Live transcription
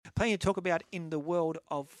Plenty to talk about in the world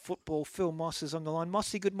of football. Phil Moss is on the line.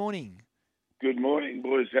 Mossy, good morning. Good morning,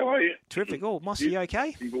 boys. How are you? Terrific. Oh, Mossy, you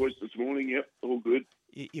okay? Boys this morning, yep, all good.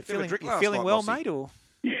 You're feeling well, Mossy. mate, or?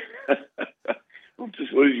 I'm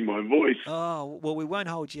just losing my voice. Oh, well, we won't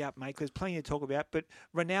hold you up, mate, because plenty to talk about. But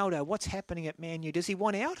Ronaldo, what's happening at Man U? Does he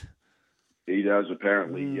want out? He does,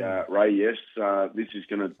 apparently. Ray, yes. This is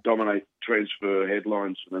going to dominate transfer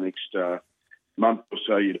headlines for the next month or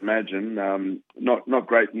so, you'd imagine. Not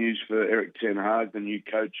great news for Eric Ten Hag, the new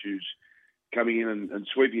coach who's coming in and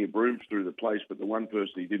sweeping a broom through the place. But the one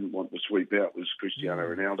person he didn't want to sweep out was Cristiano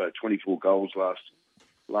Ronaldo. 24 goals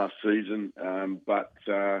last season. But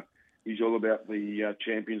he's all about the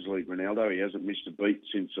Champions League, Ronaldo. He hasn't missed a beat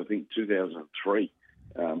since, I think, 2003,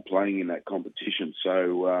 playing in that competition.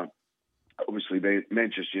 So, obviously,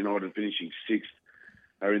 Manchester United finishing sixth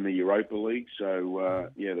are in the Europa League. So,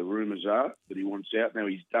 the rumours are that he wants out. Now,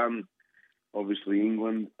 he's done, obviously,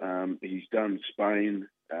 England. He's done Spain.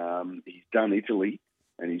 He's done Italy.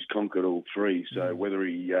 And he's conquered all three. So whether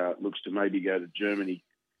he looks to maybe go to Germany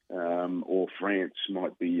or France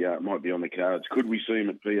might be on the cards. Could we see him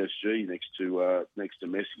at PSG next to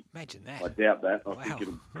Messi? Imagine that. I doubt that. Wow. I think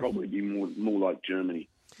it'll probably be more like Germany.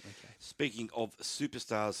 Okay. Speaking of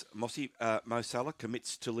superstars, Mossy, Mo Salah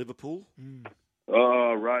commits to Liverpool.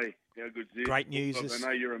 Oh, Ray, how good's this? Great news. I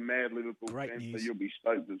know you're a mad Liverpool Great fan, news. so you'll be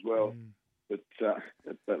stoked as well. But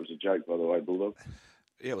that was a joke, by the way, Bulldog.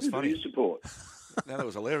 Yeah, it was Who funny. do you support? No, that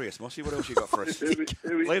was hilarious, Mossy. What else you got for us? Who is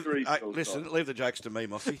three Listen, leave the jokes to me,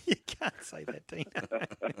 Mossy. You can't say that, Dino.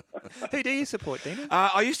 Who do you support, Dino?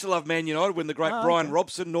 I used to love Man United when the great Oh, Brian okay.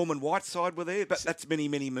 Robson, Norman Whiteside were there, but that's many,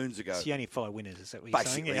 many moons ago. So you only follow winners, is that what you're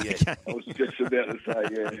Basically, saying? yeah. Okay. I was just about to say,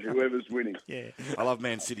 whoever's winning. Yeah. I love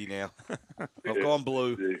Man City now. I've gone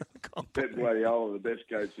blue. Yeah. Pep Guardiola, the best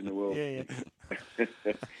coach in the world. Yeah.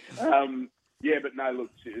 But no,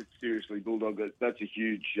 look, seriously, Bulldog, that's a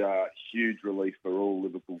huge relief for all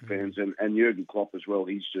Liverpool fans. And Jurgen Klopp as well.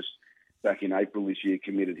 He's just, back in April this year,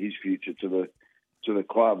 committed his future to the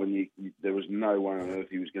club. And there was no one on earth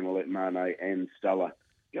he was going to let Mane and Salah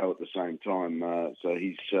go at the same time. So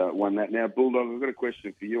he's won that. Now, Bulldog, I've got a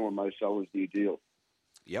question for you on Mo Salah's new deal.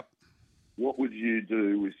 Yep. What would you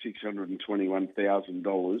do with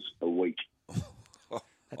 $621,000 a week?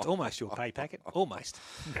 That's almost your pay packet. Almost.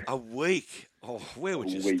 A week. Oh, where would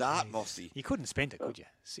you start, Mossy? You couldn't spend it, could you?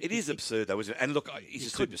 It is absurd, though, isn't it? And look,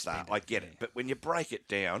 he's a couldn't superstar. spend it, I get it. But when you break it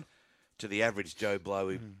down to the average Joe Blow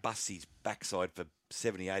who busts his backside for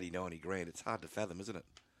 70, 80, 90 grand, it's hard to fathom, isn't it?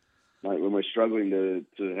 Mate, when we're struggling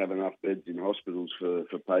to have enough beds in hospitals for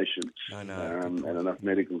patients and enough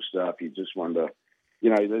medical staff, you just wonder,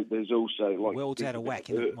 there's also... World's out of whack,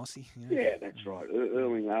 isn't it, Mossy? Yeah, that's right.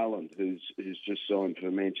 Erling Haaland, who's just signed for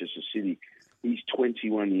Manchester City, he's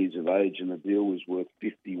 21 years of age and the deal was worth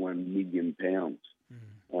 £51 million.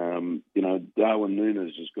 Darwin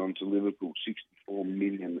Núñez has gone to Liverpool, £64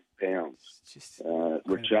 million.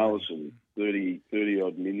 Richarlison,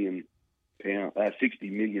 30-odd million pounds,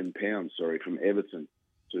 £60 million, from Everton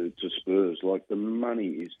to Spurs. Like, the money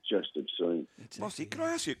is just obscene. Mossy, can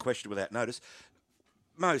I ask you a question without notice?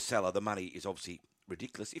 Mo Salah, the money is obviously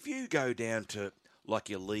ridiculous. If you go down to, like,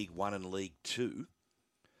 your League One and League Two,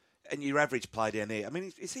 and your average player down there, I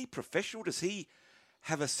mean, is he professional? Does he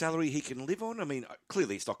have a salary he can live on? I mean,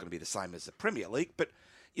 clearly it's not going to be the same as the Premier League, but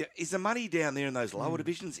is the money down there in those lower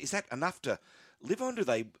divisions, is that enough to live on? Do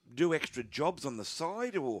they do extra jobs on the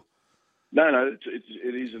side, or...? No,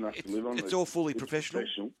 it is enough to live on. It's all fully professional?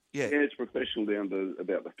 Yeah, it's professional down to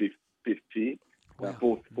about the fifth tier. Wow.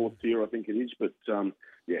 Fourth tier, I think it is. But,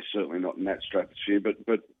 certainly not in that stratosphere. But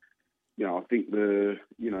I think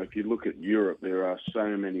if you look at Europe, there are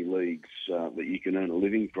so many leagues that you can earn a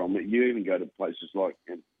living from. You even go to places like,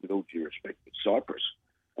 with all due respect, Cyprus.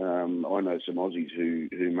 I know some Aussies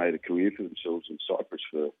who made a career for themselves in Cyprus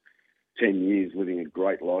for 10 years, living a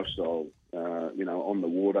great lifestyle, on the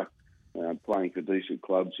water, playing for decent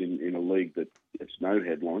clubs in a league that gets no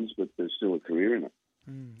headlines, but there's still a career in it.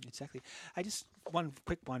 Exactly. Hey, just one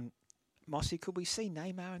quick one, Mossy. Could we see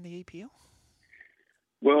Neymar in the EPL?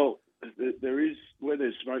 Well, there is, where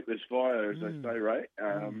there's smoke, there's fire, as they say, Ray.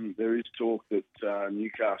 There is talk that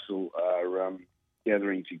Newcastle are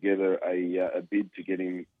gathering together a bid to get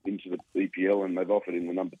him into the EPL, and they've offered him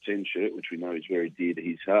the number 10 shirt, which we know is very dear to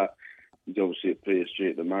his heart. He's obviously at PSG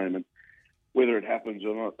at the moment. Whether it happens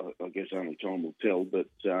or not, I guess only time will tell. But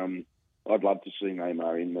I'd love to see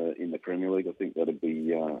Neymar in the Premier League. I think that'd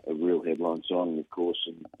be a real headline signing, of course,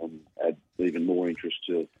 and add even more interest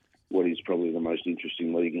to what is probably the most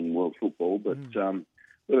interesting league in world football. But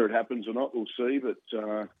whether it happens or not, we'll see. But,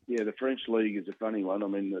 the French League is a funny one. I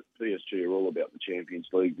mean, the PSG are all about the Champions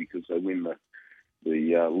League because they win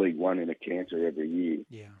the League One in a canter every year.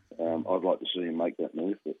 Yeah. I'd like to see him make that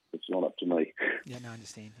move, but it's not up to me. Yeah, no, I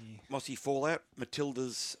understand. Yeah. Mossy, fallout,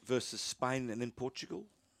 Matildas versus Spain and then Portugal?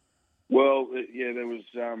 Well, there was.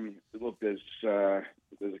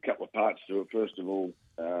 There's a couple of parts to it. First of all,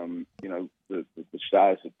 the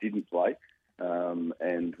stars that didn't play,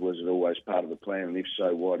 and was it always part of the plan? And if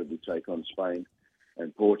so, why did we take on Spain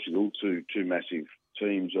and Portugal, two massive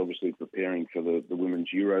teams, obviously preparing for the Women's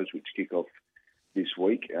Euros, which kick off this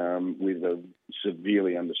week, with a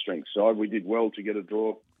severely understrength side. We did well to get a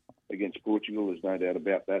draw against Portugal, there's no doubt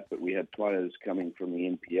about that, but we had players coming from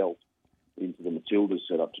the NPL into the Matildas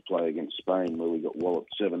set up to play against Spain, where we got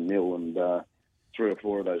walloped 7-0, and 3 or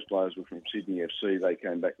 4 of those players were from Sydney FC. They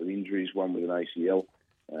came back with injuries, one with an ACL,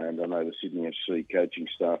 and I know the Sydney FC coaching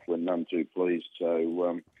staff were none too pleased. So,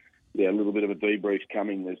 a little bit of a debrief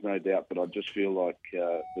coming, there's no doubt, but I just feel like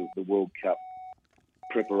the World Cup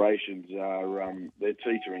preparations are they're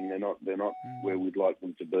teetering. They're not where we'd like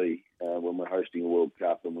them to be when we're hosting a World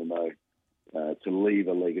Cup, and we know to leave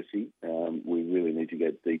a legacy, we really need to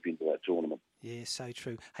get deep into that tournament. Yeah, so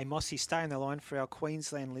true. Hey, Mossy, stay on the line for our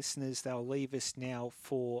Queensland listeners. They'll leave us now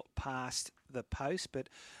for Past the Post. But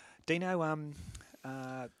Dino,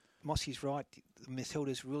 Mossy's right. The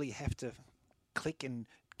Matildas really have to click and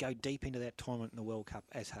go deep into that tournament in the World Cup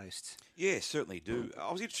as hosts. Yeah, certainly do.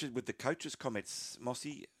 I was interested with the coaches' comments,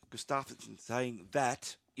 Mossy, Gustafsson saying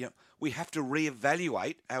that we have to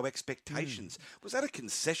reevaluate our expectations. Was that a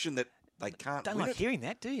concession that they can't Don't win like it? hearing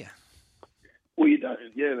that, do you? Well, you don't.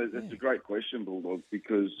 Yeah, that's a great question, Bulldog,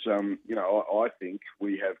 because I think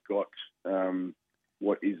we have got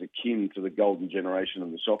what is akin to the golden generation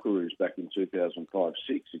of the Socceroos back in 2005-06.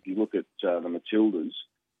 If you look at the Matildas,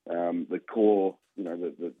 the core,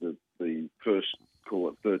 the first, call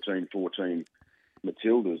it 13, 14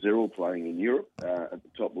 Matildas, they're all playing in Europe at the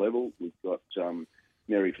top level. We've got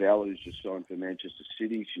Mary Fowler, who's just signed for Manchester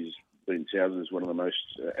City. She's been touted as one of the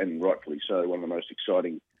most, and rightfully so, one of the most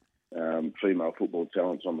exciting female football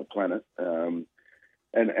talents on the planet. And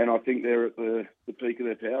I think they're at the peak of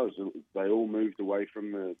their powers. They all moved away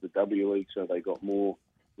from the W League, so they got more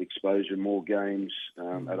exposure, more games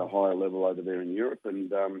at a higher level over there in Europe.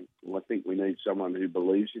 And I think we need someone who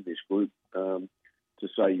believes in this group to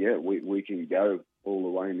say, we can go all the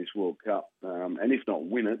way in this World Cup. And if not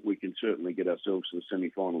win it, we can certainly get ourselves to the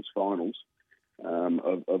semi-finals, finals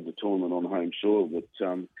of the tournament on home soil. But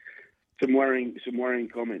some worrying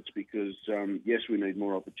comments because, yes, we need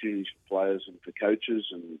more opportunities for players and for coaches.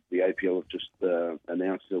 And the APL have just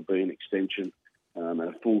announced there'll be an extension and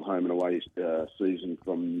a full home and away season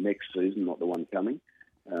from next season, not the one coming,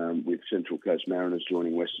 with Central Coast Mariners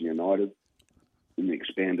joining Western United in the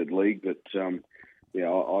expanded league. But,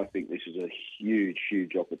 I think this is a huge,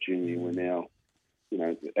 huge opportunity. We're now,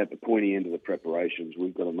 at the pointy end of the preparations.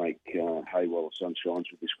 We've got to make hay while the sun shines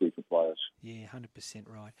with this group of players. Yeah, 100%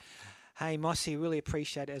 right. Hey, Mossy, really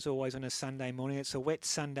appreciate it, as always, on a Sunday morning. It's a wet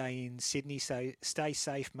Sunday in Sydney, so stay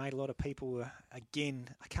safe, mate. A lot of people were, again,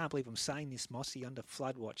 I can't believe I'm saying this, Mossy, under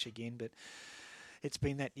flood watch again, but it's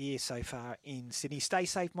been that year so far in Sydney. Stay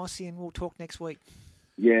safe, Mossy, and we'll talk next week.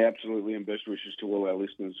 Yeah, absolutely, and best wishes to all our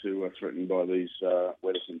listeners who are threatened by these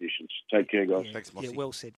weather conditions. Take care, guys. Thanks, Mossy. Yeah, well said.